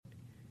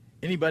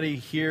Anybody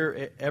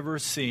here ever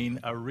seen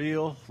a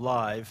real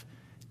live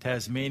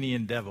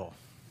Tasmanian devil?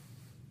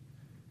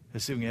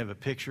 Assuming you have a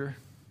picture.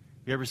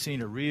 You ever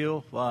seen a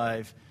real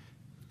live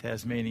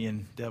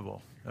Tasmanian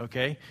devil?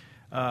 Okay.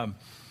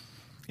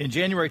 In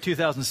January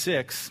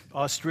 2006,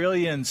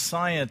 Australian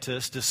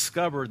scientists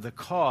discovered the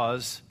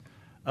cause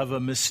of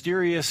a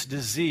mysterious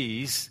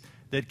disease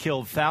that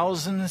killed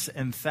thousands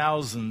and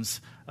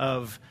thousands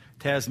of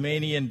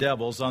Tasmanian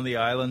devils on the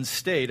island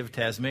state of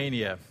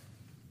Tasmania.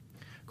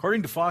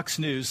 According to Fox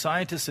News,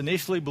 scientists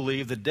initially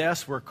believed the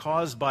deaths were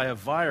caused by a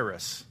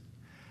virus.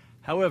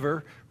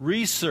 However,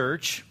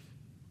 research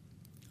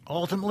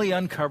ultimately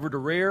uncovered a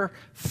rare,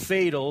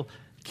 fatal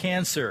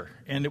cancer,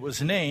 and it was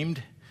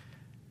named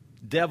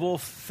devil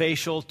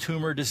facial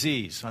tumor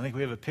disease. I think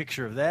we have a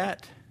picture of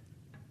that.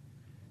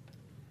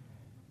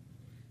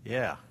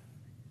 Yeah,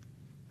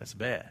 that's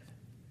bad.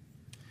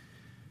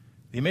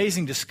 The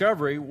amazing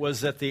discovery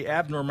was that the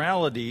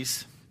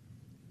abnormalities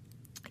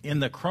in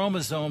the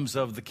chromosomes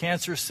of the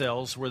cancer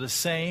cells were the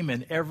same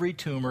in every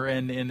tumor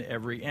and in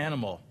every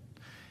animal.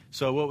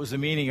 So what was the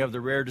meaning of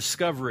the rare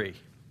discovery?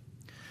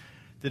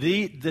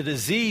 The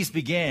disease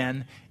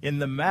began in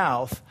the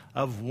mouth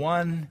of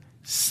one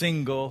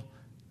single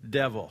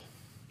devil.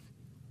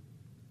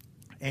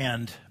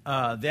 And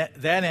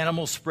that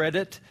animal spread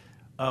it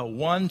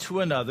one to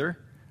another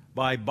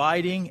by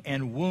biting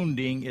and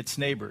wounding its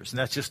neighbors. And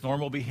that's just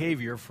normal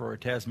behavior for a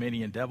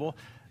Tasmanian devil.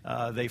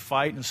 They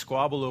fight and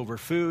squabble over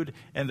food,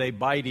 and they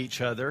bite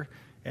each other,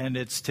 and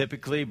it's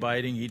typically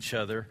biting each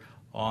other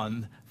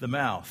on the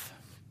mouth.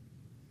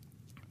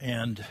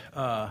 And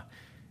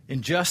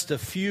in just a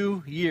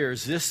few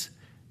years, this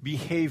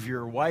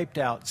behavior wiped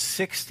out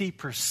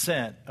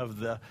 60% of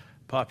the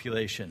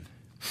population.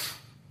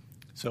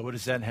 So what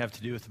does that have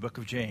to do with the book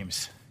of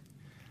James?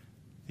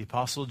 The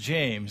Apostle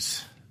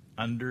James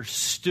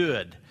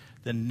understood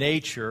the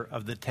nature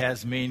of the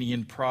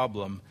Tasmanian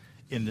problem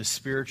in the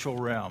spiritual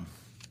realm.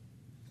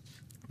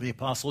 The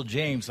Apostle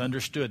James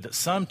understood that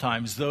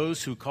sometimes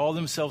those who call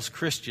themselves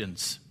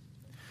Christians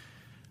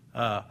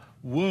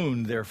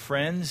wound their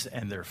friends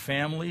and their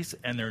families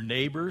and their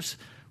neighbors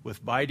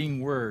with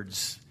biting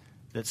words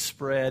that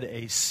spread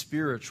a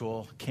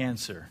spiritual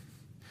cancer.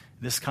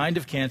 This kind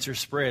of cancer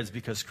spreads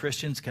because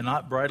Christians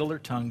cannot bridle their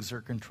tongues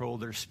or control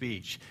their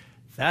speech.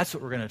 That's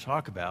what we're going to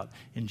talk about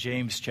in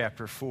James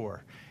chapter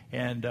 4.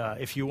 And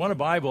if you want a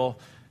Bible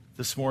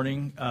this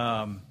morning,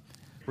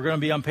 we're going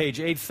to be on page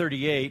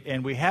 838,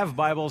 and we have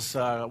Bibles.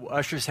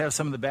 Ushers have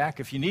some in the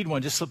back. If you need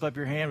one, just slip up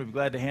your hand. We'd be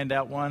glad to hand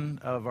out one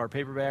of our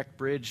paperback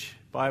Bridge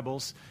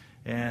Bibles,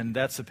 and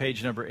that's the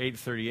page number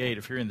 838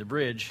 if you're in the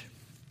Bridge.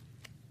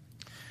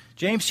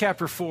 James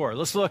chapter 4.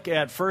 Let's look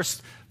at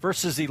first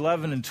verses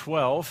 11 and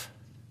 12.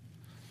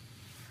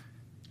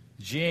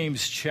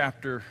 James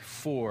chapter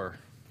 4.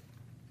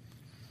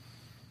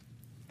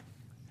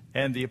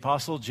 And the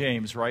Apostle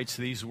James writes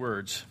these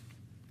words: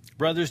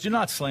 Brothers, do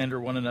not slander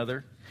one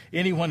another.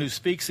 Anyone who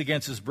speaks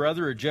against his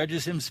brother or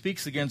judges him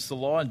speaks against the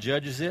law and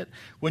judges it.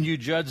 When you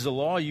judge the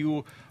law,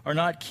 you are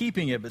not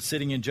keeping it, but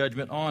sitting in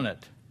judgment on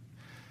it.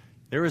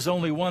 There is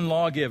only one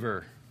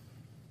lawgiver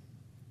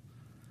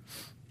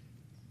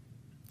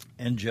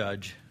and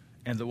judge,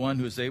 and the one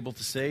who is able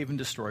to save and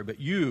destroy.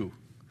 But you,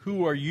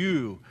 who are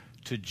you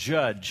to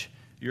judge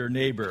your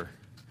neighbor?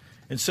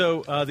 And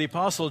so the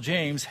Apostle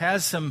James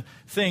has some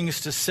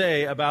things to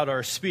say about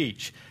our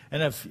speech.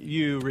 And if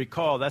you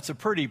recall, that's a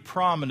pretty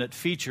prominent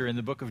feature in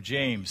the book of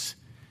James.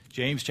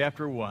 James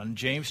chapter 1,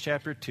 James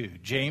chapter 2,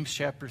 James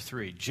chapter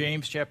 3,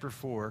 James chapter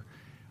 4,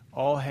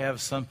 all have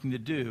something to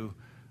do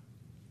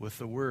with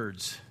the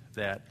words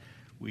that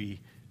we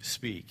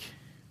speak.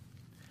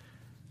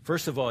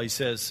 First of all, he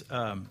says,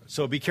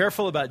 so be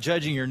careful about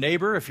judging your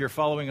neighbor. If you're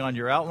following on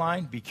your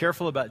outline, be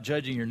careful about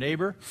judging your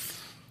neighbor.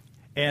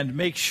 And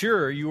make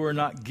sure you are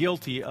not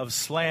guilty of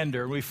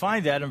slander. We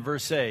find that in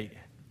verse 8.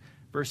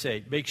 Verse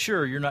 8, make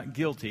sure you're not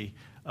guilty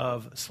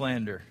of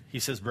slander. He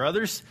says,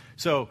 brothers,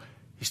 so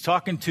he's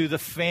talking to the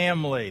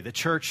family, the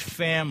church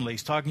family.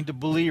 He's talking to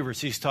believers.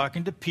 He's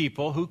talking to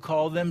people who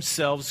call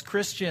themselves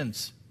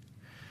Christians.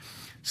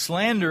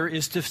 Slander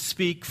is to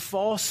speak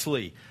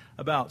falsely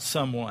about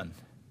someone,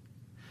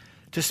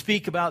 to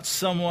speak about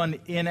someone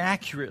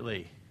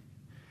inaccurately.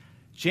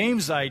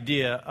 James'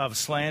 idea of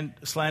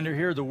slander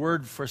here, the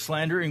word for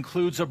slander,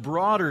 includes a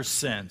broader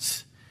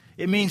sense.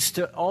 It means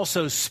to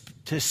also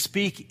to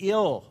speak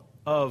ill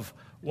of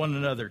one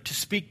another, to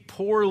speak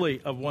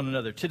poorly of one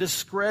another, to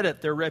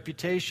discredit their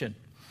reputation.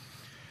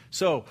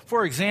 So,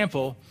 for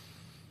example,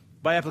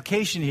 by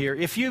application here,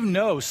 if you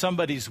know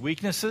somebody's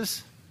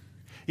weaknesses,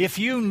 if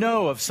you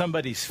know of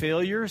somebody's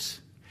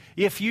failures,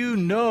 if you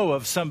know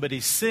of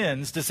somebody's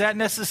sins, does that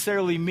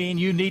necessarily mean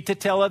you need to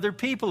tell other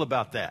people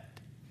about that?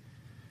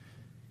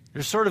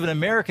 There's sort of an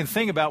American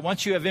thing about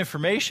once you have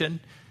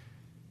information,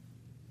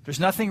 there's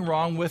nothing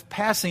wrong with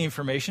passing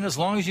information as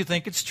long as you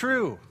think it's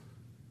true,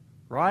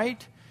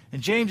 right?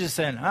 And James is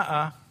saying,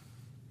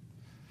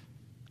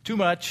 too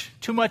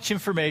much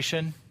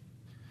information.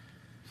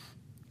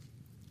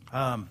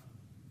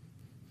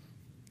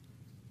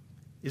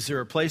 Is there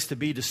a place to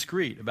be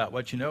discreet about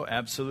what you know?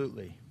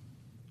 Absolutely.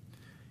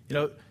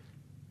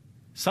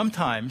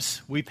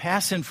 Sometimes we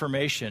pass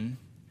information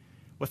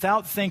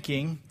without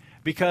thinking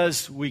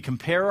because we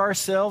compare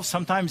ourselves.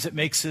 Sometimes it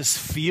makes us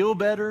feel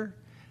better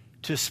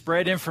to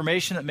spread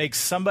information that makes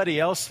somebody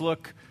else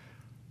look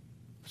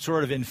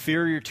sort of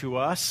inferior to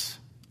us.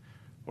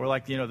 Or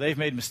like, they've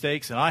made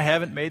mistakes and I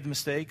haven't made the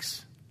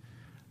mistakes.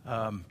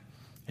 And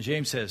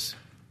James says,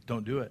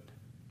 don't do it.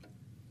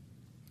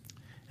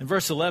 In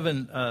verse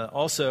 11,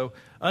 also,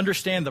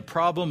 understand the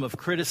problem of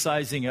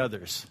criticizing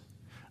others.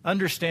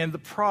 Understand the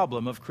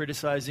problem of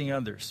criticizing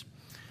others.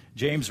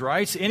 James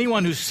writes,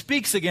 anyone who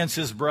speaks against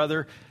his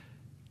brother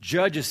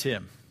judges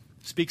him,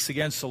 speaks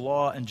against the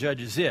law and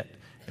judges it.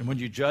 And when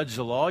you judge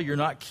the law, you're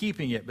not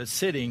keeping it, but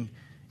sitting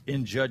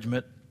in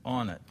judgment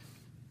on it.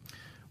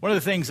 One of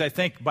the things I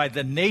think by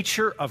the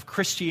nature of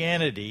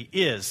Christianity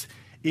is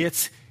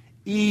it's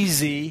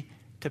easy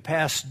to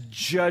pass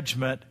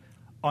judgment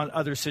on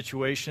other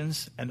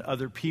situations and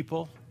other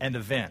people and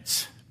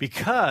events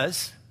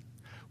because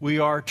we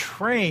are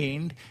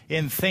trained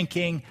in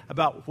thinking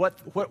about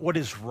what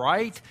is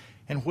right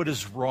and what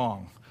is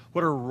wrong.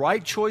 What are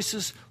right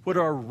choices? What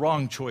are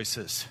wrong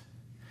choices?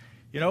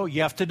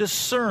 You have to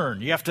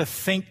discern. You have to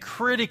think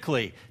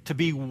critically to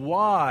be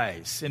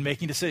wise in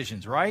making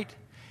decisions, right?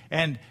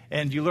 And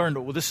you learn,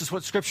 well, this is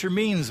what Scripture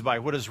means by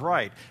what is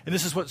right. And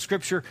this is what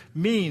Scripture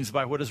means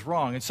by what is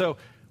wrong. And so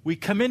we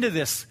come into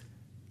this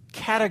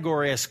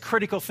category as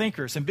critical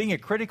thinkers. And being a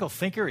critical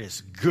thinker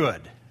is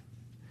good.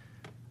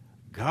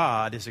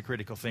 God is a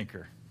critical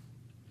thinker.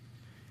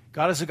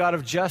 God is a God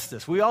of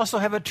justice. We also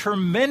have a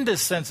tremendous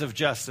sense of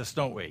justice,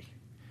 don't we?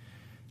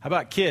 How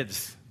about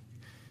kids?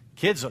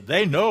 Kids,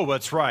 they know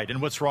what's right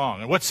and what's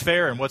wrong and what's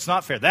fair and what's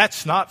not fair.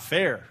 That's not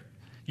fair.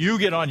 You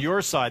get on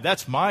your side.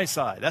 That's my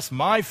side. That's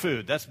my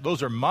food.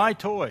 Those are my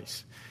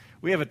toys.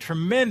 We have a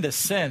tremendous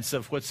sense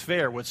of what's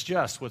fair, what's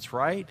just, what's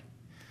right.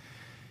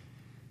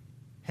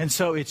 And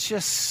so it's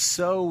just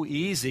so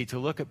easy to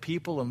look at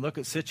people and look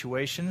at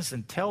situations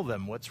and tell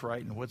them what's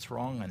right and what's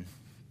wrong, and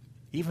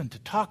even to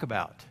talk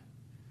about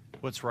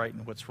what's right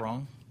and what's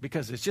wrong,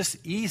 because it's just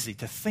easy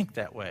to think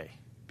that way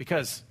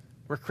because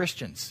we're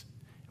Christians.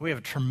 We have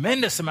a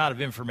tremendous amount of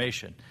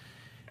information,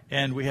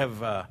 and we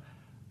have a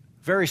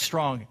very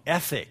strong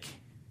ethic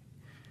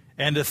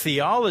and a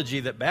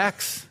theology that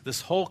backs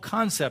this whole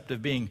concept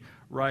of being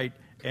right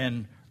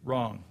and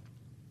wrong.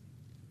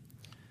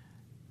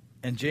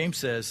 And James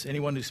says,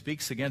 anyone who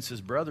speaks against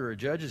his brother or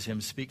judges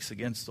him speaks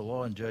against the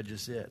law and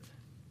judges it.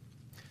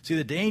 See,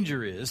 the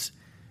danger is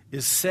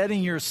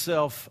setting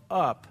yourself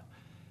up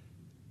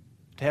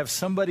to have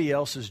somebody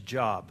else's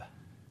job.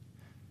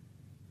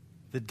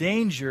 The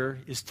danger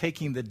is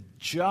taking the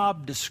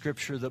job to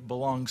Scripture that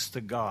belongs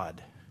to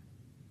God.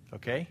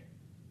 Okay?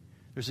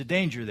 There's a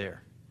danger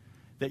there,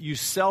 that you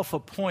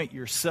self-appoint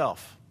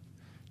yourself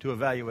to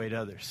evaluate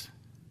others.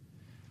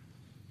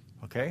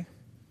 Okay?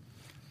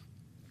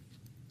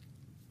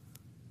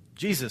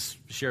 Jesus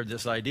shared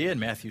this idea in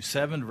Matthew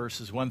 7,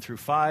 verses 1 through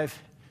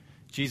 5.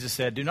 Jesus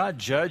said, do not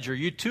judge, or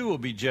you too will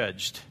be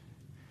judged.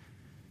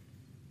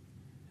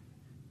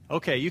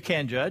 Okay, you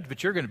can judge,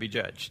 but you're going to be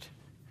judged.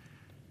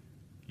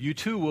 You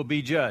too will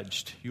be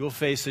judged. You will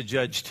face a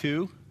judge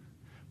too.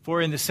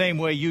 For in the same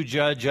way you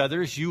judge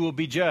others, you will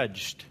be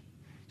judged.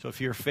 So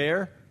if you're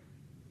fair,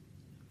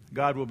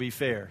 God will be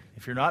fair.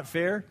 If you're not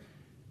fair,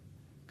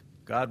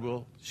 God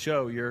will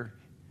show you're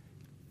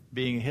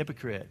being a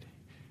hypocrite.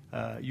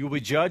 You will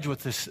be judged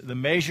with the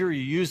measure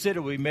you used it. It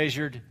will be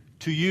measured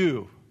to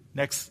you.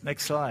 Next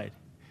slide.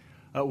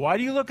 Why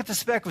do you look at the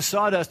speck of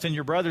sawdust in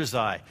your brother's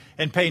eye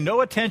and pay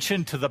no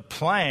attention to the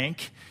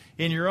plank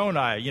in your own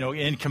eye?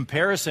 In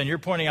comparison, you're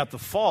pointing out the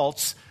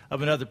faults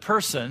of another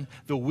person,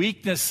 the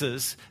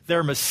weaknesses,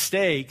 their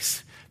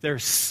mistakes, their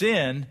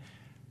sin.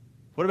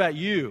 What about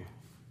you?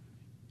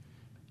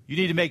 You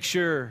need to make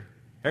sure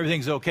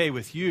everything's okay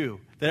with you,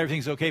 that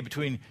everything's okay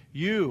between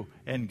you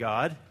and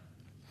God.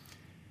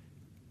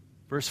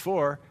 Verse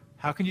 4,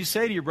 how can you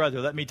say to your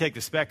brother, let me take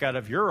the speck out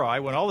of your eye,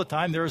 when all the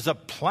time there is a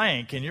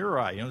plank in your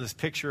eye? This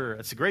picture,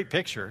 it's a great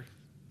picture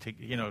to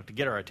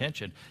get our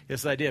attention.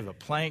 It's the idea of a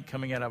plank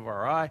coming out of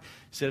our eye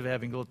instead of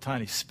having a little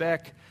tiny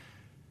speck.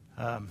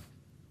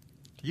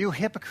 You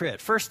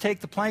hypocrite, first take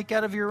the plank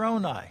out of your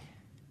own eye.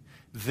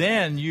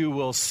 Then you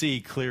will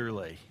see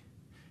clearly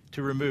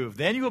to remove.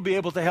 Then you will be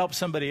able to help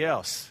somebody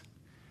else.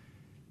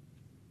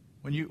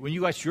 When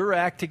you got your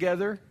act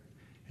together,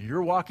 and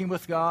you're walking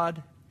with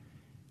God,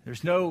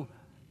 there's no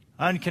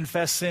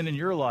unconfessed sin in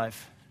your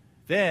life,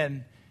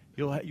 then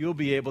you'll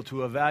be able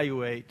to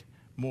evaluate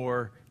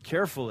more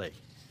carefully.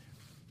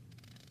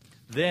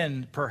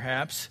 Then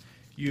perhaps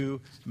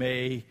you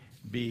may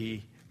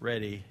be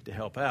ready to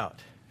help out.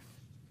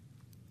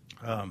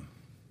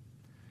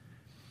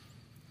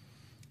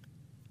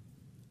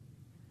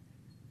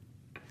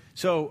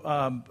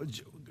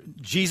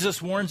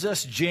 Jesus warns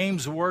us,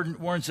 James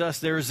warns us,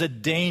 there is a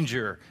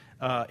danger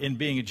in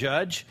being a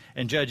judge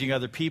and judging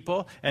other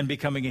people and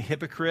becoming a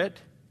hypocrite.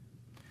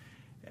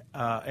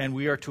 And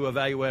we are to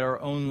evaluate our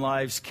own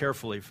lives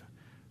carefully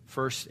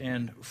first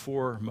and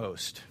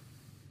foremost.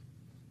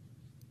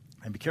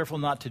 And be careful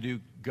not to do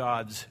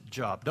God's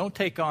job. Don't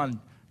take on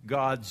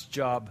God's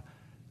job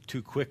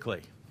too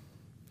quickly.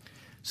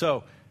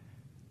 So,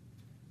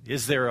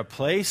 is there a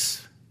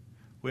place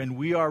when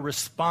we are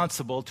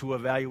responsible to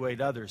evaluate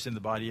others in the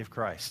body of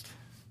Christ?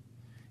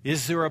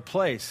 Is there a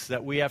place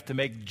that we have to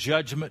make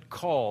judgment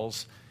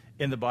calls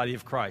in the body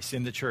of Christ,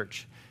 in the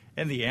church?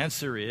 And the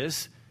answer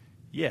is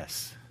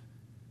yes.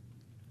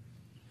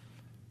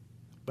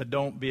 But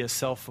don't be a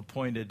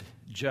self-appointed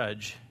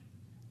judge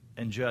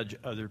and judge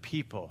other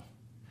people.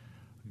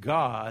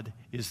 God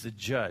is the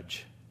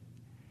judge.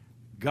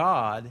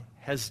 God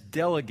has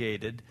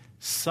delegated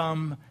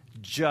some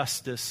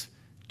justice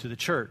to the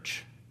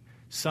church,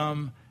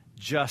 some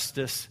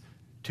justice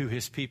to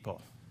his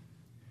people.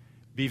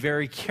 Be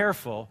very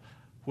careful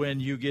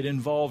when you get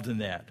involved in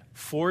that.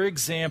 For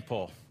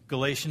example,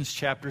 Galatians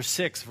chapter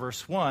 6,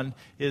 verse 1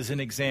 is an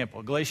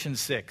example. Galatians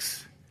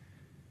 6.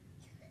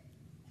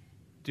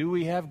 Do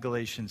we have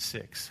Galatians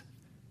 6?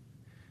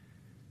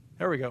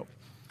 There we go.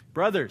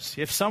 Brothers,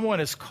 if someone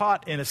is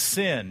caught in a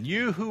sin,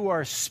 you who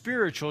are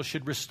spiritual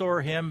should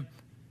restore him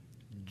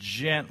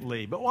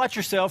gently. But watch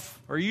yourself,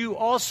 or you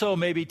also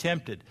may be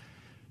tempted.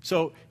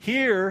 So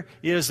here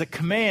is a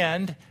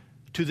command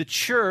to the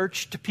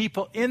church, to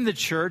people in the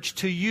church,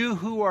 to you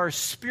who are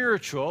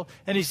spiritual.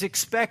 And he's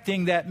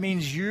expecting that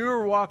means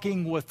you're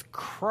walking with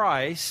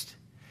Christ.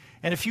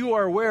 And if you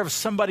are aware of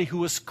somebody who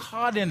was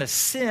caught in a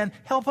sin,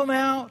 help them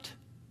out.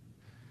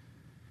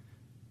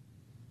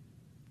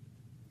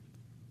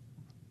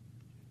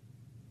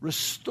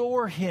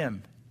 Restore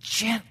him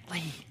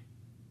gently.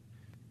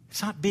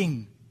 It's not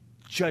being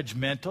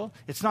judgmental.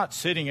 It's not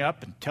sitting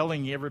up and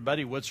telling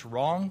everybody what's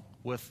wrong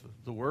with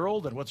the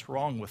world and what's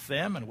wrong with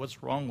them and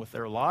what's wrong with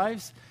their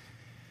lives.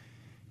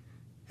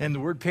 And the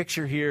word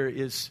picture here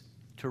is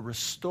to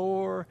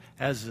restore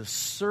as a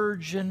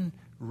surgeon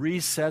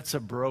resets a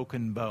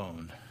broken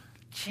bone.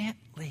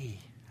 Gently.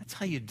 That's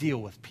how you deal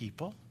with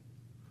people.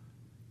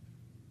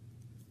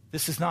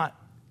 This is not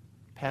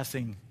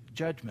passing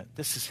judgment.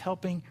 This is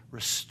helping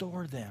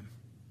restore them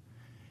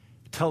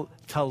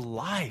to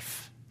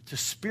life, to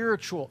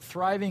spiritual,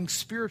 thriving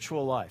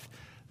spiritual life.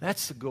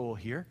 That's the goal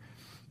here.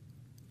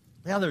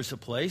 Now there's a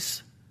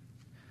place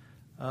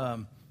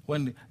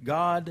when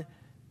God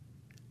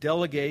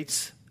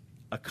delegates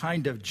a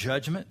kind of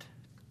judgment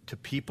to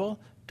people,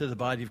 to the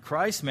body of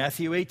Christ.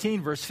 Matthew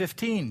 18, verse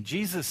 15.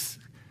 Jesus,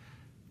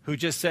 who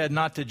just said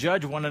not to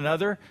judge one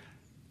another,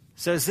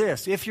 says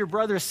this: if your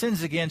brother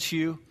sins against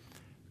you,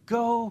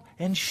 go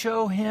and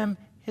show him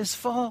his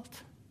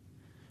fault.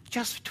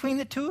 Just between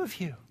the two of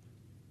you.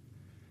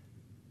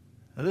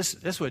 Now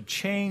this would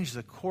change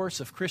the course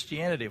of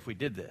Christianity if we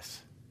did this.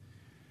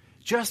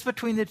 Just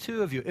between the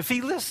two of you. If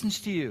he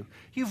listens to you,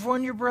 you've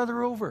won your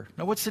brother over.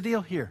 Now what's the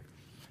deal here?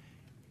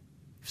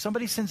 If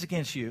somebody sins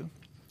against you,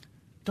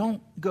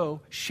 don't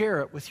go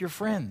share it with your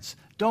friends.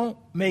 Don't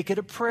make it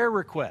a prayer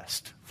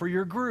request for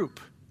your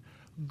group.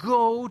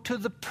 Go to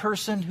the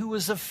person who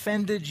has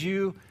offended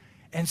you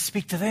and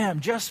speak to them,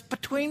 just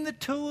between the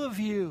two of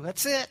you.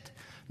 That's it.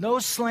 No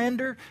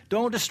slander.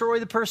 Don't destroy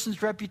the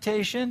person's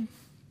reputation.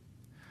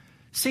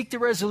 Seek the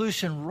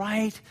resolution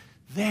right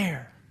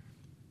there.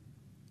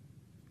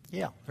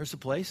 Yeah, there's a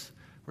place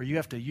where you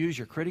have to use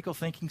your critical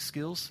thinking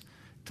skills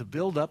to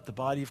build up the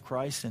body of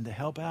Christ and to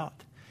help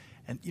out.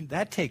 And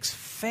that takes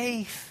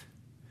faith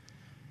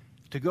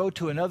to go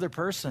to another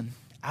person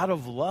out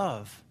of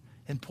love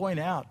and point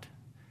out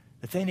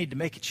that they need to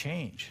make a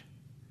change,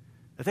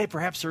 that they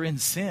perhaps are in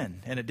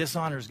sin and it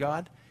dishonors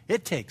God.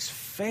 It takes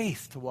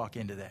faith to walk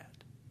into that.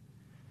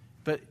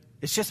 But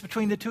it's just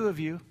between the two of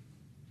you.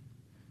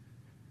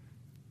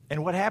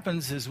 And what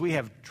happens is we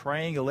have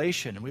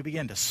triangulation and we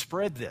begin to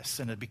spread this.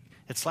 And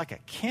it's like a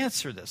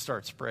cancer that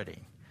starts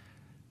spreading.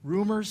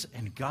 Rumors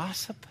and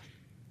gossip.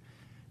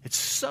 It's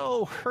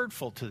so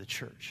hurtful to the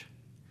church.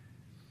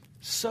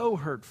 So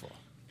hurtful.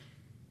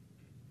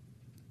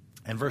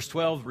 And verse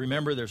 12,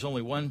 remember there's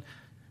only one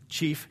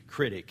chief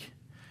critic.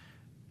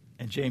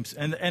 And James,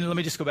 and let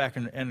me just go back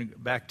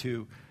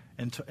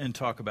and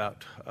talk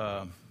about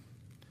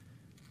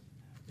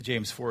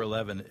James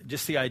 4:11.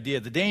 Just the idea.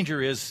 The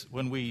danger is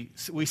when we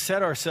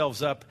set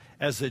ourselves up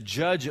as a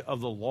judge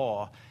of the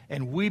law,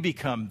 and we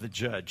become the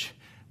judge.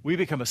 We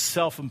become a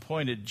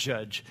self-appointed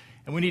judge,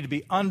 and we need to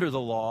be under the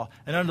law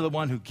and under the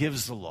one who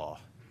gives the law.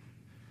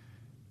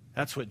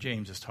 That's what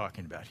James is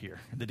talking about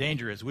here. The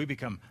danger is we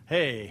become,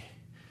 hey,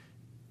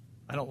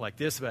 I don't like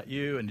this about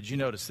you, and did you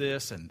notice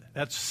this? And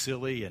that's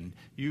silly, and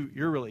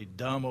you're really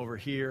dumb over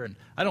here, and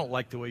I don't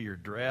like the way you're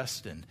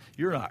dressed, and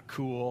you're not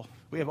cool.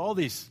 We have all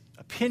these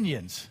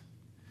opinions.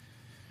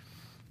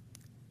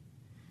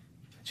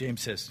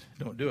 James says,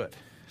 don't do it.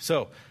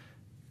 So,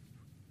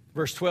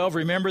 verse 12,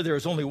 remember there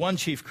is only one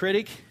chief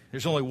critic,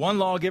 there's only one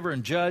lawgiver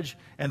and judge,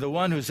 and the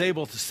one who's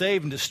able to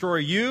save and destroy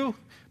you.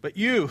 But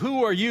you,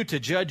 who are you to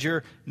judge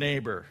your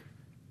neighbor?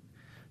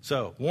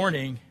 So,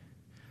 warning,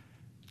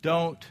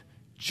 don't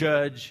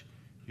judge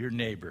your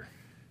neighbor.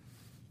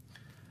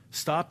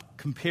 Stop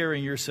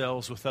comparing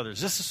yourselves with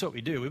others. This is what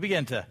we do. We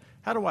begin to,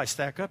 how do I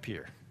stack up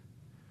here?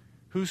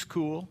 Who's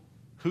cool?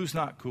 Who's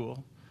not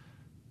cool?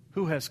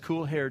 Who has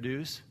cool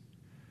hairdos?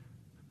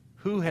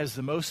 Who has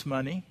the most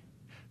money?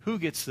 Who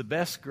gets the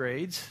best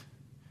grades?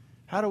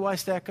 How do I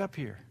stack up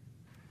here?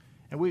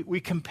 And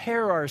we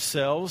compare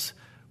ourselves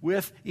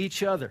with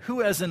each other.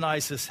 Who has the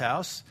nicest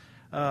house?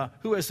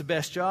 Who has the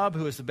best job?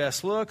 Who has the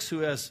best looks?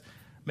 Who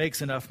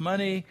makes enough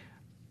money?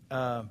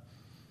 And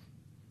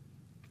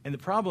the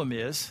problem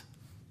is,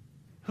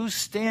 whose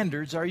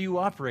standards are you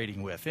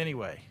operating with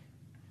anyway?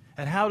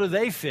 And how do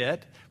they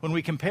fit when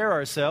we compare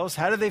ourselves?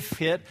 How do they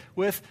fit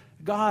with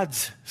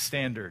God's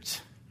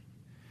standards?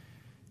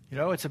 You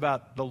know, it's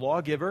about the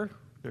lawgiver.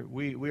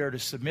 We are to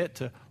submit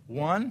to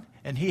one,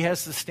 and he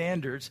has the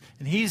standards,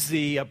 and he's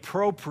the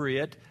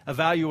appropriate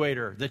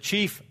evaluator, the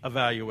chief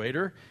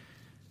evaluator.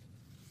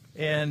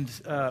 And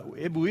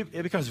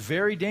it becomes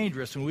very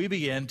dangerous when we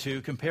begin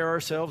to compare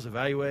ourselves,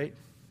 evaluate.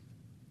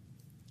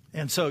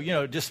 And so, you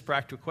know, just a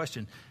practical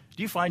question.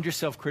 Do you find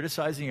yourself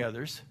criticizing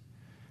others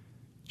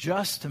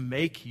just to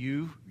make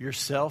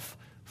yourself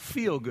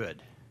feel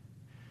good?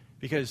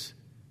 Because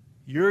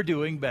you're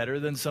doing better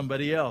than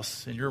somebody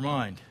else in your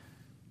mind.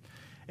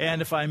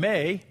 And if I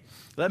may,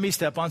 let me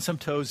step on some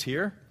toes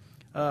here.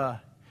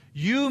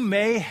 You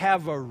may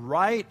have a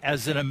right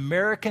as an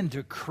American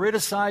to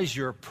criticize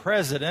your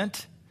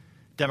president,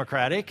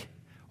 Democratic,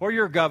 or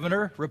your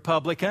governor,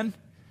 Republican.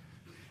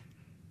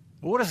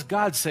 But what does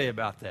God say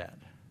about that?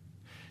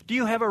 Do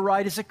you have a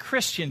right as a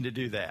Christian to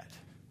do that?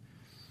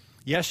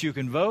 Yes, you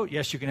can vote.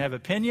 Yes, you can have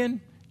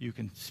opinion. You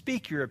can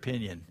speak your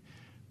opinion.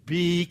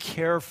 Be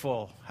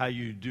careful how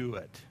you do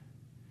it.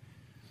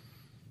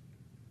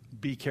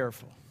 Be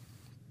careful.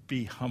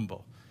 Be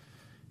humble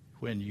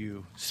when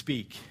you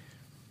speak.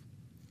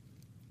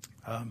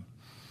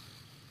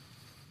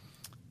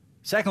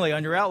 Secondly,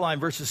 on your outline,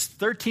 verses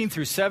 13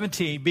 through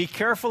 17, be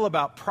careful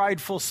about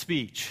prideful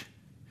speech.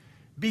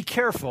 Be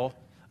careful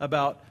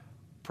about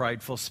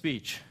prideful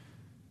speech.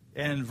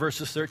 And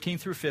verses 13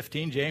 through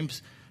 15,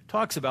 James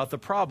talks about the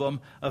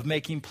problem of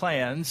making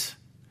plans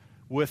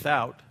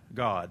without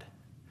God.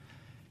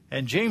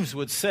 And James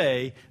would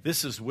say,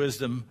 this is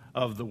wisdom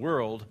of the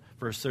world,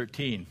 verse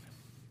 13.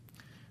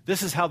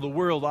 This is how the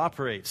world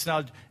operates.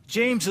 Now,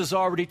 James has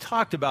already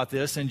talked about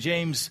this in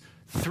James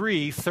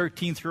 3,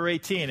 13 through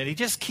 18, and he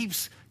just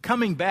keeps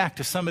coming back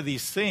to some of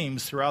these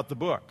themes throughout the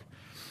book.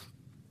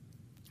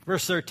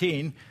 Verse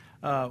 13,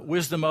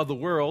 wisdom of the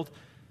world.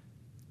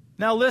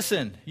 Now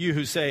listen, you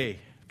who say,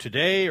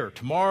 today or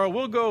tomorrow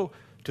we'll go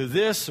to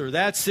this or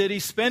that city,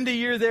 spend a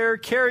year there,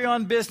 carry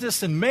on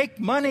business, and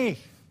make money.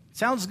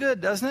 Sounds good,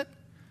 doesn't it?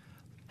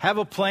 Have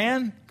a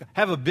plan,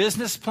 have a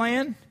business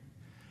plan,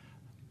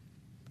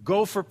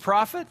 go for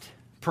profit,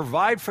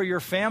 provide for your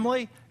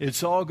family.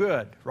 It's all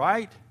good,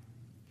 right?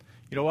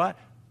 You know what?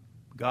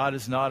 God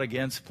is not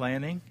against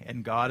planning,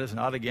 and God is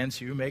not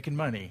against you making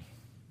money.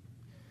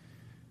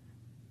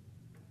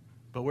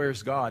 But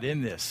where's God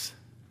in this?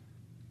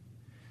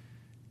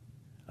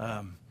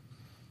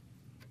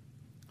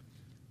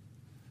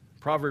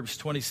 Proverbs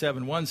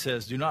 27:1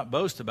 says, do not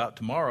boast about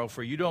tomorrow,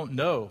 for you don't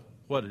know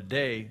what a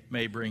day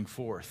may bring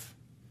forth.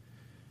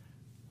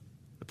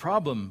 The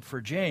problem for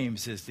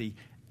James is the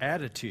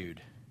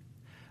attitude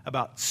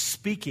about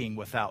speaking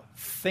without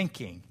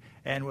thinking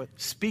and with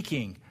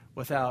speaking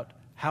without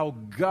how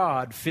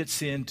God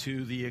fits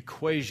into the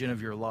equation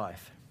of your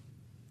life.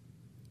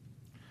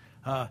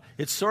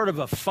 It's sort of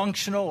a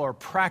functional or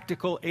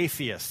practical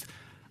atheist.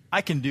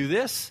 I can do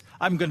this.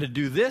 I'm going to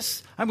do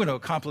this. I'm going to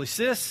accomplish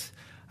this.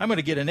 I'm going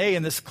to get an A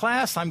in this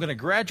class. I'm going to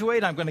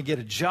graduate. I'm going to get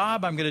a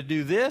job. I'm going to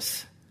do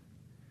this.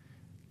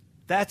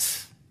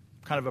 That's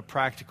kind of a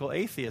practical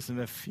atheism.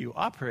 If you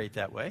operate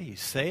that way, you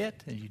say it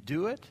and you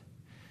do it,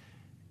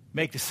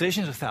 make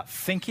decisions without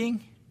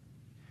thinking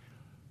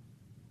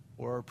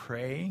or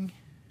praying.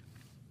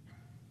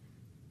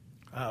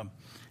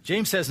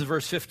 James says in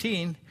verse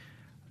 15,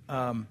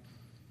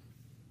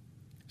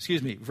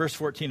 verse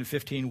 14 and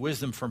 15,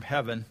 wisdom from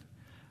heaven.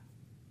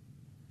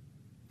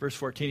 Verse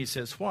 14, he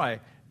says, why?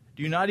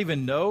 Do you not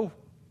even know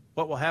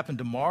what will happen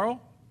tomorrow?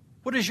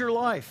 What is your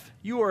life?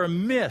 You are a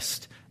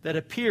mist that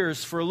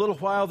appears for a little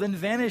while, then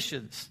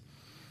vanishes.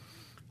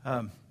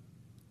 The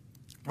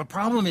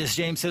problem is,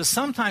 James says,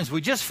 sometimes we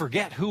just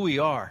forget who we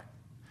are.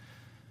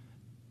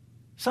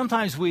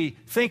 Sometimes we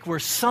think we're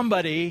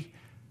somebody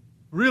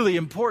really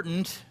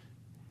important,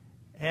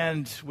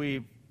 and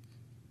we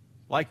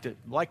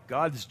like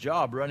God's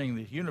job running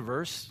the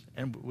universe,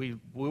 and we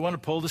want to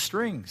pull the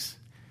strings.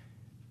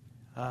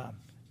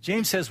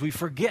 James says we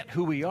forget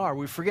who we are.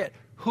 We forget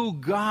who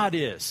God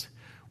is.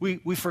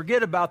 We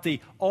forget about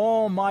the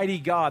Almighty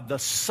God, the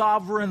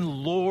sovereign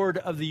Lord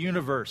of the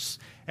universe.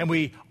 And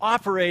we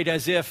operate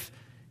as if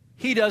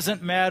He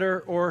doesn't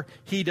matter or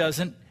He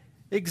doesn't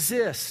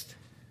exist.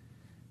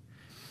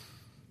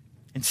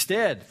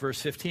 Instead, verse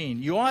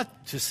 15, you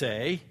ought to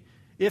say,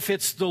 if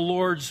it's the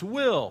Lord's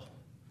will,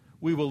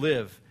 we will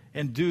live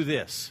and do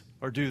this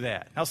or do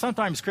that. Now,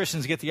 sometimes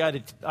Christians get the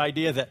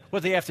idea that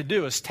what they have to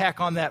do is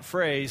tack on that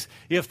phrase,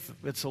 if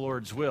it's the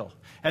Lord's will,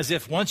 as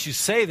if once you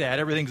say that,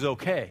 everything's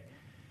okay.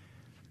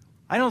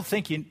 I don't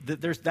think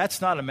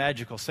that's not a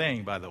magical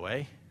saying, by the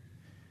way.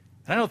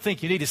 And I don't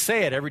think you need to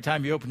say it every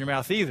time you open your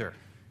mouth either.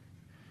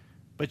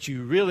 But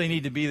you really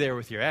need to be there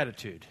with your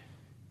attitude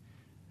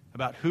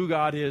about who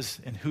God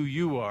is and who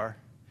you are.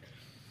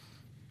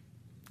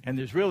 And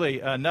there's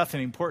really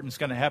nothing important that's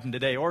going to happen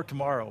today or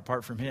tomorrow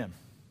apart from Him.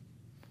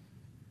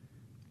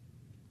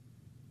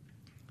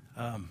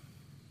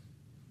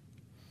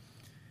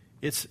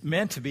 It's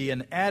meant to be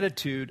an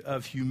attitude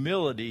of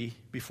humility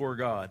before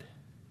God.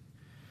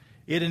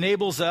 It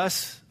enables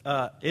us,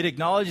 it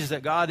acknowledges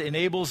that God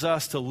enables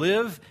us to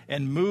live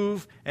and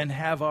move and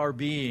have our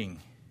being.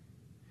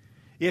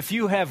 If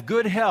you have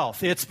good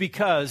health, it's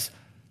because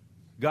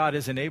God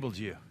has enabled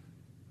you.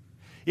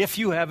 If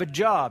you have a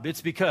job,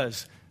 it's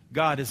because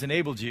God has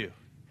enabled you.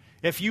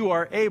 If you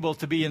are able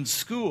to be in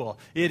school,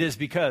 it is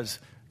because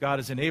God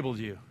has enabled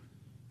you.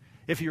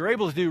 If you're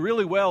able to do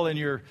really well in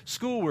your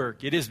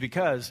schoolwork, it is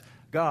because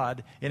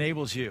God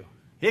enables you.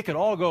 It could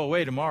all go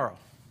away tomorrow.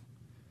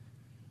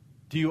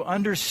 Do you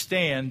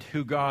understand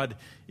who God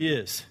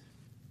is?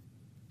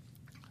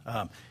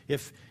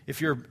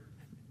 If your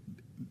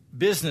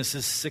business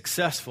is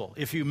successful,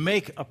 if you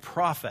make a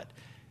profit,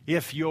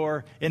 if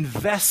your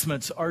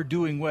investments are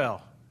doing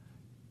well,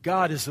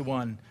 God is the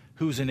one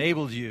who's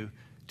enabled you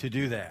to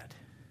do that.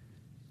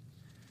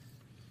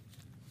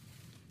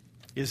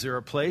 Is there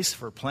a place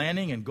for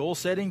planning and goal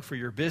setting for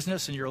your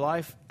business and your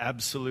life?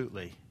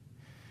 Absolutely.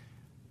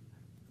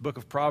 The book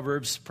of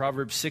Proverbs,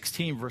 Proverbs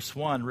 16, verse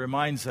 1,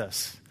 reminds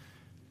us,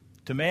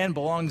 to man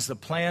belongs the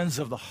plans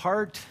of the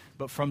heart,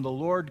 but from the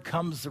Lord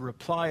comes the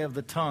reply of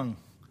the tongue.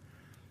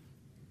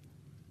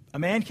 A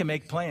man can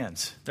make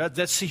plans.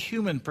 That's a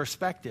human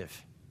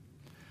perspective.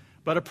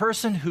 But a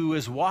person who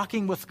is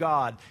walking with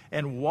God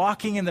and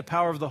walking in the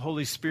power of the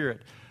Holy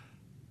Spirit,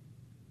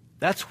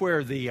 that's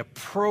where the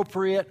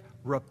appropriate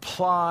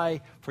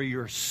reply for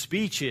your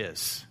speech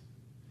is.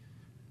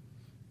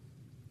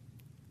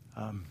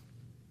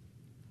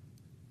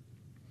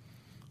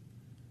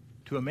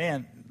 To a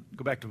man,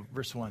 go back to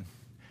verse 1.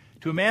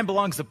 To a man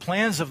belongs the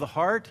plans of the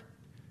heart.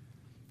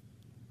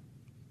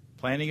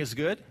 Planning is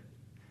good.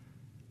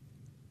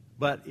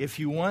 But if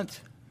you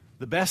want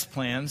the best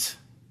plans,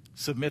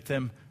 submit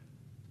them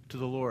to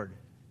the Lord.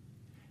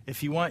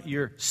 If you want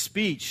your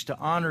speech to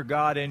honor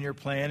God in your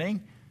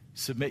planning,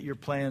 submit your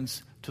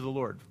plans to the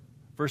Lord.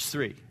 Verse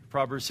 3,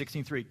 Proverbs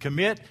 16:3.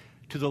 Commit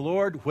to the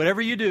Lord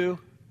whatever you do,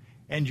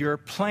 and your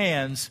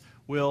plans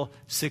will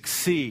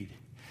succeed.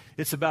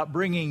 It's about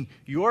bringing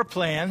your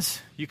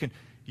plans. You can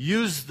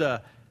use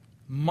the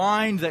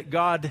mind that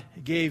God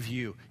gave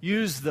you.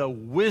 Use the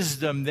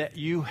wisdom that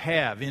you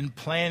have in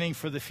planning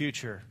for the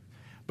future.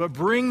 But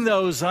bring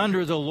those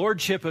under the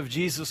lordship of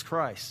Jesus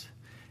Christ.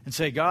 And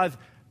say, God,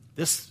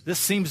 this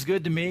seems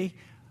good to me,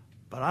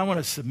 but I want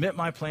to submit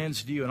my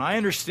plans to you. And I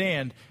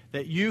understand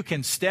that you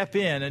can step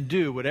in and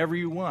do whatever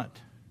you want,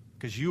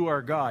 because you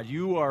are God.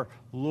 You are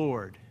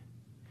Lord.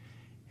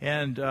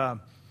 And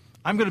I'm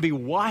going to be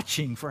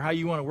watching for how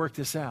you want to work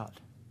this out.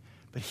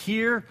 But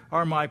here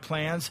are my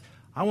plans.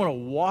 I want to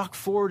walk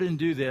forward and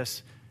do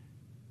this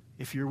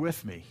if you're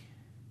with me.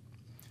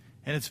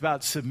 And it's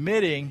about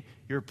submitting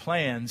your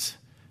plans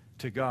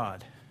to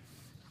God.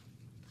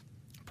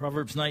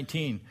 Proverbs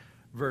 19,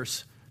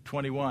 verse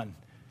 21.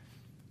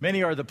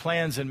 Many are the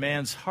plans in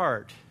man's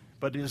heart,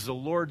 but it is the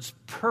Lord's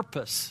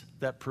purpose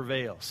that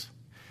prevails.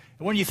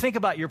 And when you think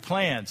about your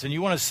plans and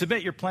you want to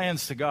submit your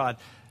plans to God,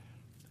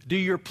 do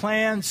your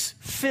plans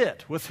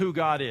fit with who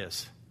God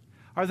is?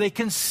 Are they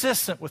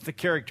consistent with the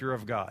character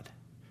of God?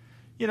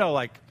 You know,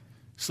 like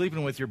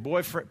sleeping with your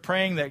boyfriend,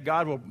 praying that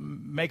God will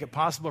make it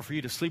possible for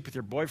you to sleep with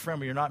your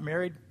boyfriend when you're not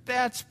married.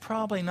 That's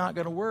probably not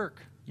going to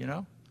work, you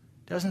know.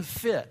 Doesn't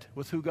fit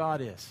with who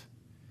God is.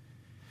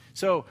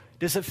 So,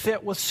 does it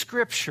fit with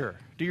Scripture?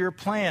 Do your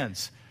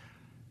plans,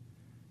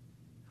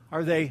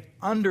 are they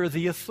under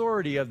the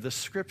authority of the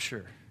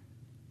Scripture?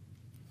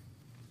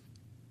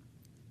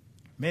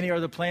 Many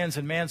are the plans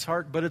in man's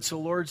heart, but it's the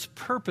Lord's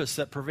purpose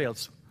that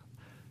prevails.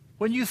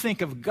 When you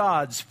think of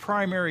God's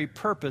primary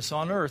purpose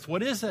on earth,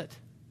 what is it?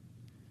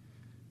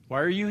 Why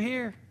are you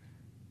here?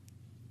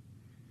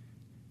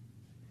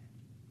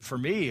 For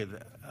me,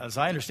 as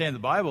I understand the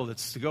Bible,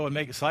 it's to go and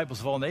make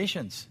disciples of all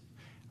nations.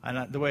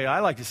 And the way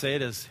I like to say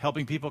it is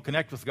helping people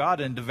connect with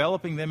God and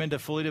developing them into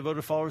fully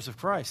devoted followers of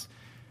Christ.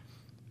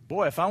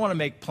 Boy, if I want to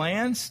make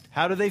plans,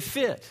 how do they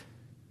fit?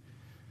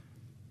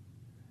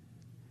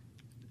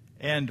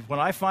 And when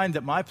I find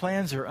that my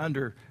plans are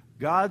under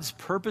God's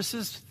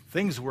purposes,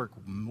 things work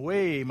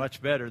way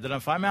much better than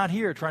if I'm out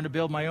here trying to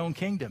build my own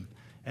kingdom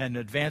and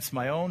advance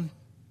my own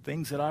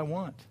things that I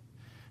want.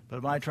 But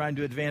am I trying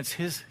to advance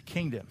His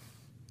kingdom?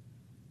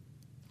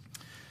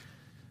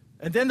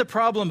 And then the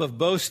problem of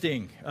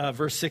boasting,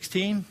 verse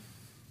 16.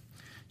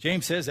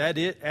 James says,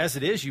 as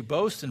it is, you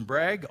boast and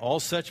brag. All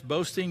such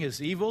boasting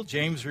is evil.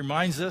 James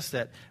reminds us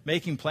that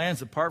making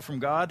plans apart from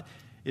God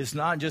is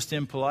not just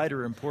impolite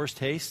or in poor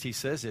taste. He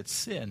says it's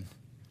sin.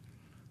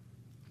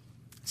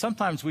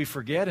 Sometimes we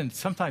forget, and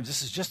sometimes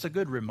this is just a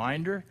good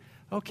reminder.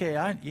 Okay,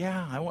 I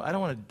don't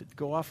want to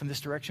go off in this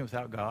direction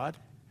without God.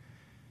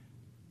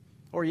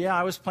 Or,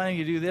 I was planning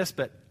to do this,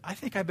 but I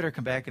think I better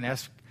come back and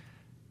ask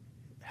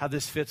how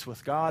this fits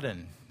with God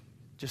and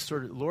just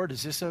sort of, Lord,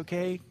 is this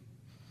okay?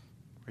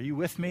 Are you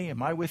with me?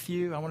 Am I with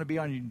you? I want to be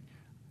on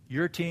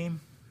your team.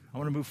 I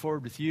want to move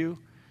forward with you.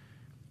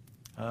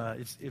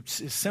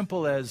 It's as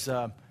simple as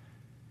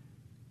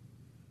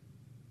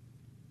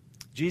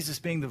Jesus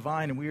being the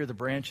vine and we are the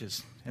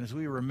branches. And as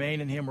we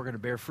remain in him, we're going to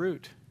bear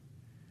fruit.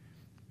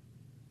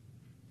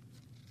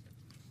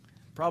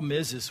 Problem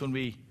is when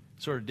we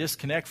sort of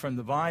disconnect from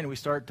the vine and we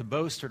start to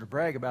boast or to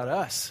brag about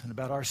us and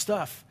about our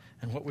stuff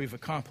and what we've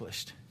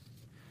accomplished.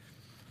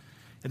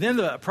 And then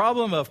the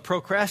problem of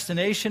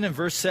procrastination in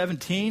verse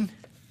 17.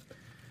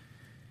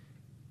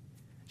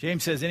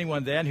 James says,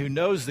 anyone then who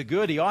knows the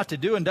good he ought to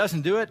do and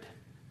doesn't do it,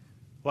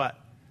 what?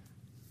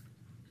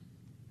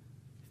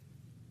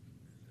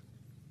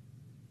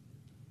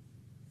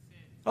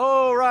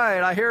 Oh,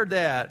 right, I heard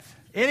that.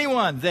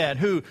 Anyone then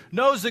who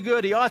knows the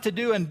good he ought to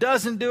do and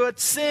doesn't do it,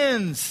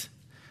 sins.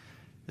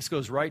 This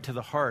goes right to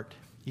the heart.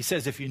 He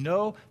says, if you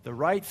know the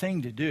right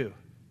thing to do,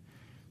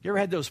 you ever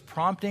had those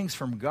promptings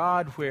from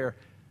God where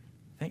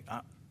think,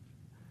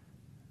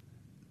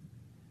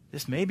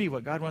 this may be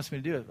what God wants me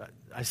to do.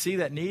 I see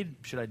that need.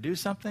 Should I do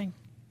something?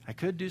 I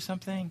could do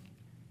something.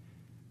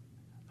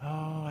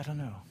 Oh, I don't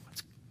know.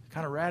 It's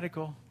kind of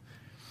radical.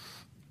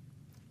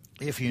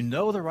 If you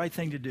know the right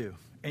thing to do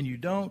and you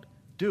don't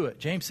do it,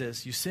 James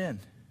says, you sin.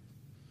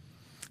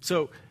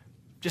 So,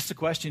 just a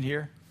question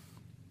here.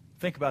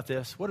 Think about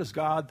this. What has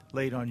God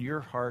laid on your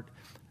heart?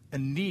 A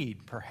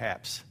need,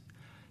 perhaps.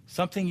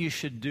 Something you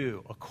should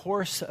do. A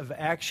course of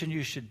action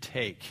you should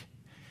take.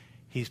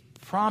 He's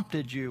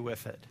prompted you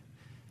with it.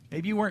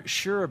 Maybe you weren't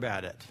sure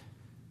about it.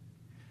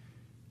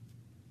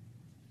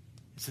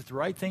 Is it the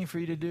right thing for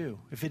you to do?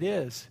 If it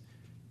is,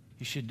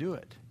 you should do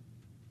it.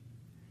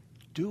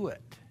 Do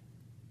it.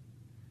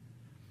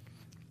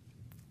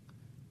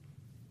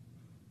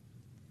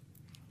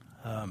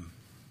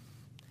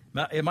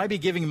 It might be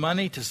giving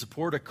money to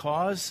support a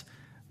cause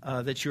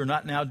that you're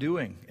not now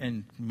doing,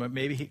 and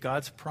maybe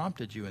God's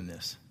prompted you in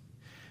this.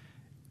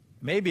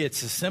 Maybe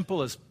it's as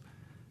simple as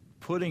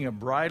putting a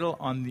bridle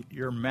on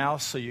your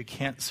mouth so you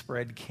can't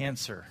spread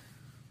cancer.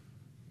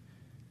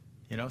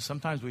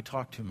 Sometimes we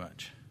talk too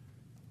much.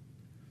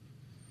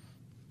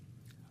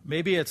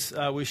 Maybe it's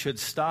we should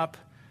stop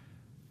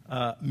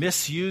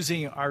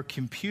misusing our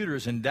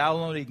computers and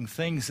downloading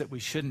things that we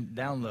shouldn't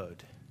download.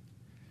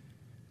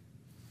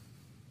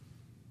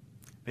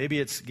 Maybe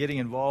it's getting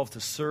involved to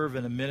serve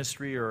in a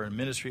ministry or a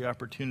ministry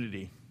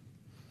opportunity.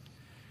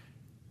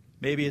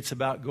 Maybe it's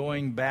about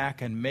going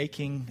back and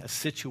making a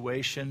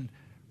situation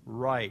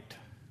right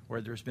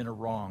where there's been a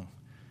wrong.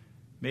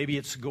 Maybe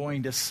it's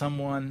going to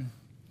someone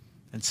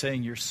and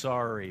saying you're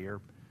sorry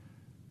or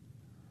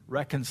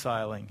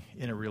reconciling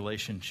in a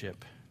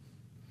relationship.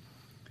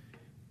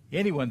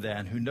 Anyone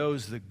then who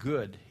knows the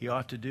good he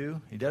ought to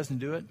do, he doesn't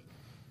do it,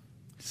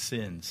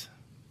 sins.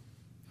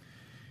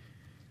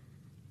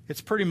 It's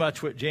pretty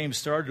much what James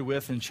started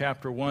with in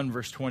chapter 1,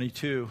 verse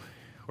 22,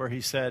 where he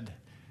said,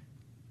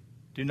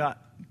 do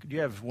you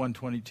have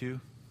 122?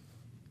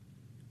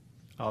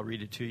 I'll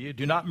read it to you.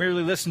 Do not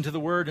merely listen to the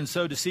word and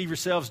so deceive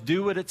yourselves.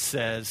 Do what it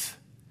says.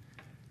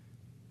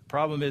 The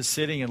problem is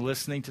sitting and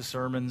listening to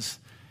sermons,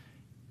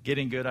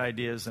 getting good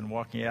ideas, and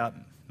walking out,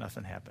 and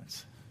nothing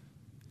happens.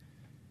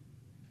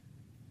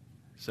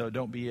 So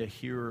don't be a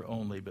hearer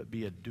only, but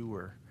be a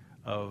doer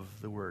of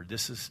the word.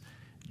 This is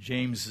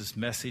James's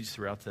message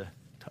throughout the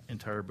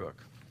entire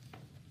book.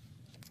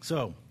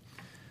 So,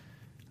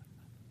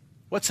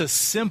 what's a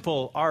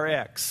simple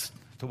RX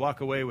to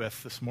walk away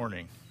with this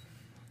morning?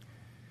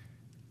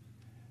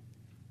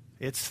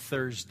 It's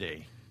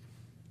Thursday.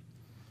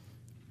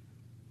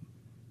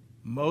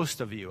 Most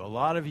of you, a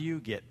lot of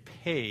you, get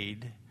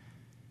paid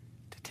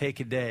to take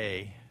a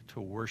day to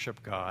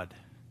worship God.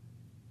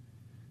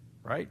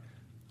 Right?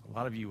 A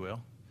lot of you will.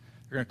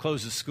 You're going to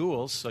close the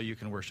schools so you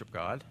can worship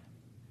God.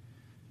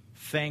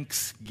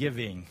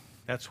 Thanksgiving.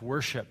 That's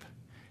worship.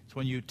 It's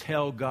when you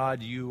tell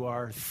God you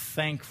are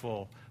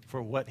thankful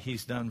for what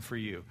he's done for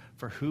you,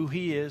 for who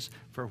he is,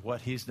 for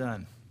what he's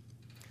done.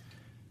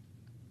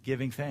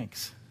 Giving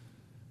thanks.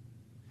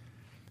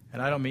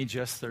 And I don't mean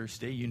just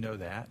Thursday, you know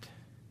that.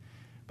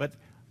 But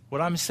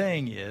what I'm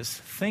saying is,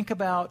 think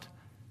about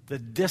the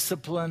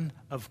discipline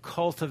of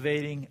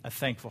cultivating a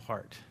thankful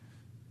heart.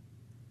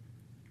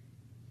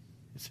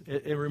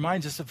 It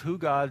reminds us of who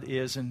God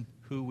is and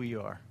who we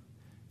are.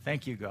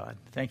 Thank you, God.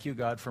 Thank you,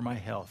 God, for my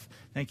health.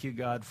 Thank you,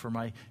 God, for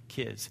my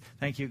kids.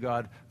 Thank you,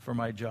 God, for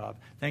my job.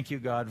 Thank you,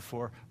 God,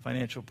 for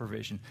financial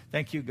provision.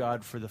 Thank you,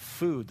 God, for the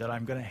food that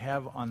I'm going to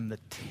have on the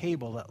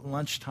table at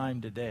lunchtime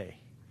today.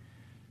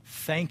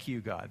 Thank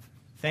you, God.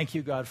 Thank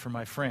you, God, for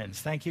my friends.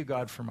 Thank you,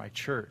 God, for my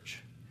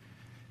church.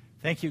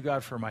 Thank you,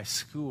 God, for my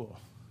school.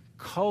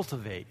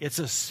 Cultivate. It's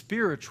a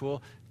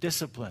spiritual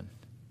discipline.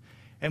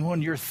 And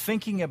when you're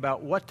thinking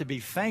about what to be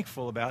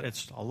thankful about,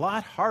 it's a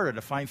lot harder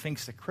to find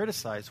things to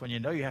criticize when you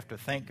know you have to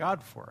thank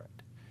God for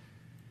it.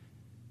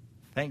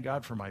 Thank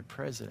God for my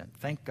president.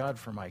 Thank God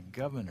for my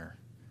governor.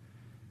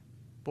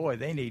 Boy,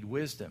 they need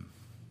wisdom.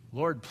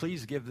 Lord,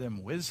 please give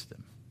them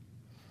wisdom.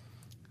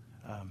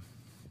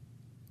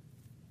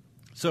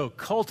 So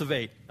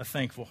cultivate a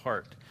thankful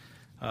heart.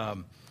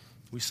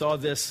 We saw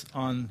this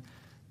on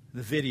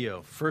the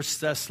video,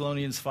 1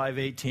 Thessalonians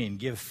 5:18.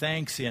 Give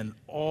thanks in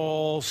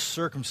all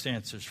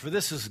circumstances, for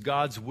this is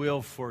God's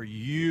will for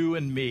you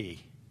and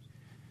me.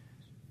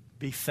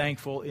 Be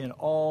thankful in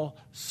all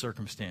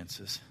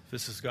circumstances.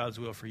 This is God's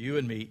will for you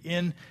and me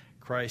in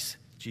Christ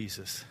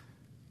Jesus.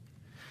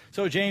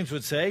 So James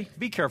would say,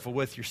 be careful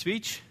with your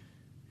speech.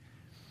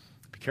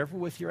 Be careful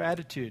with your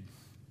attitude.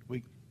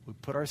 We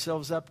put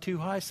ourselves up too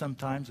high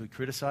sometimes. We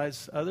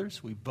criticize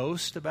others. We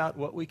boast about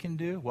what we can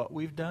do, what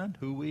we've done,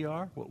 who we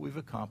are, what we've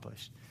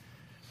accomplished.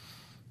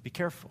 Be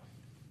careful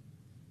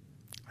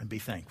and be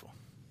thankful.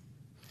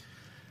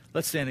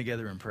 Let's stand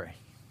together and pray.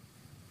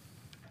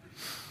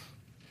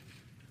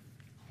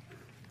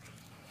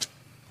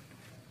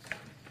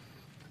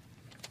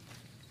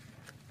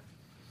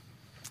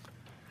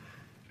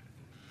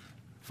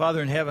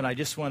 Father in heaven, I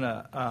just want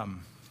to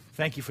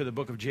thank you for the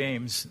book of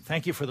James.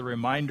 Thank you for the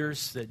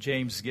reminders that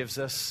James gives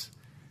us.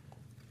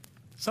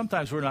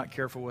 Sometimes we're not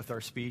careful with our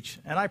speech,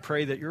 and I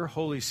pray that your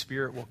Holy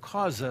Spirit will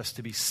cause us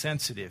to be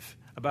sensitive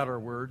about our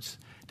words,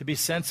 to be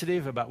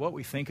sensitive about what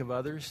we think of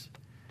others,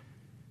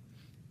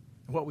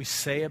 what we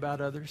say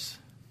about others.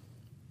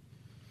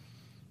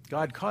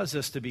 God, cause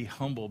us to be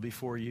humble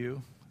before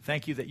you.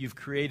 Thank you that you've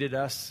created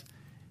us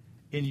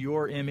in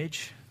your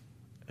image,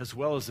 as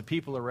well as the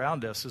people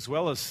around us, as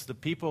well as the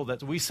people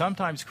that we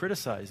sometimes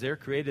criticize. They're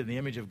created in the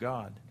image of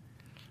God.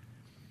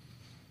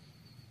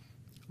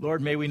 Lord,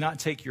 may we not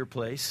take your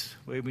place.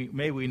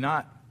 May we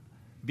not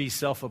be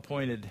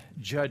self-appointed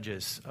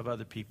judges of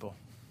other people.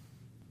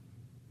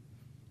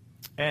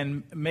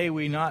 And may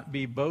we not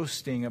be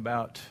boasting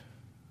about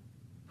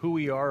who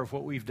we are, of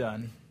what we've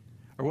done,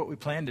 or what we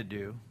plan to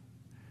do.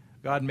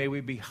 God, may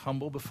we be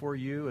humble before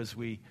you as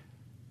we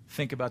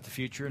think about the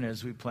future and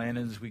as we plan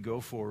and as we go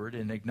forward,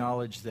 and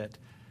acknowledge that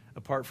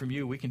apart from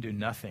you, we can do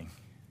nothing.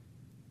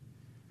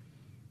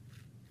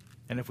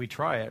 And if we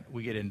try it,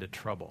 we get into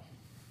trouble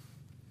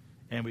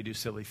and we do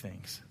silly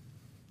things.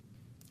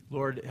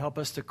 Lord, help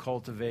us to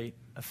cultivate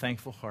a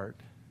thankful heart,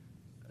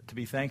 to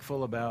be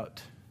thankful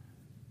about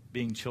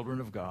being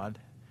children of God,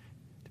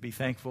 to be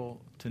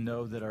thankful to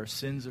know that our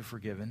sins are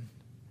forgiven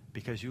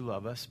because you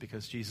love us,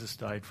 because Jesus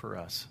died for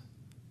us.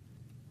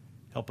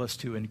 Help us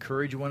to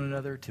encourage one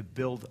another, to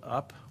build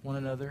up one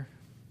another,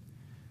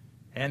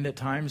 and at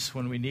times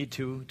when we need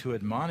to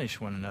admonish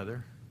one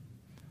another,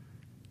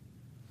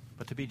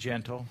 but to be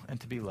gentle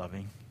and to be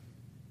loving.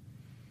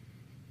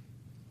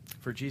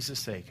 For Jesus'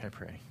 sake, I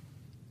pray.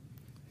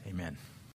 Amen.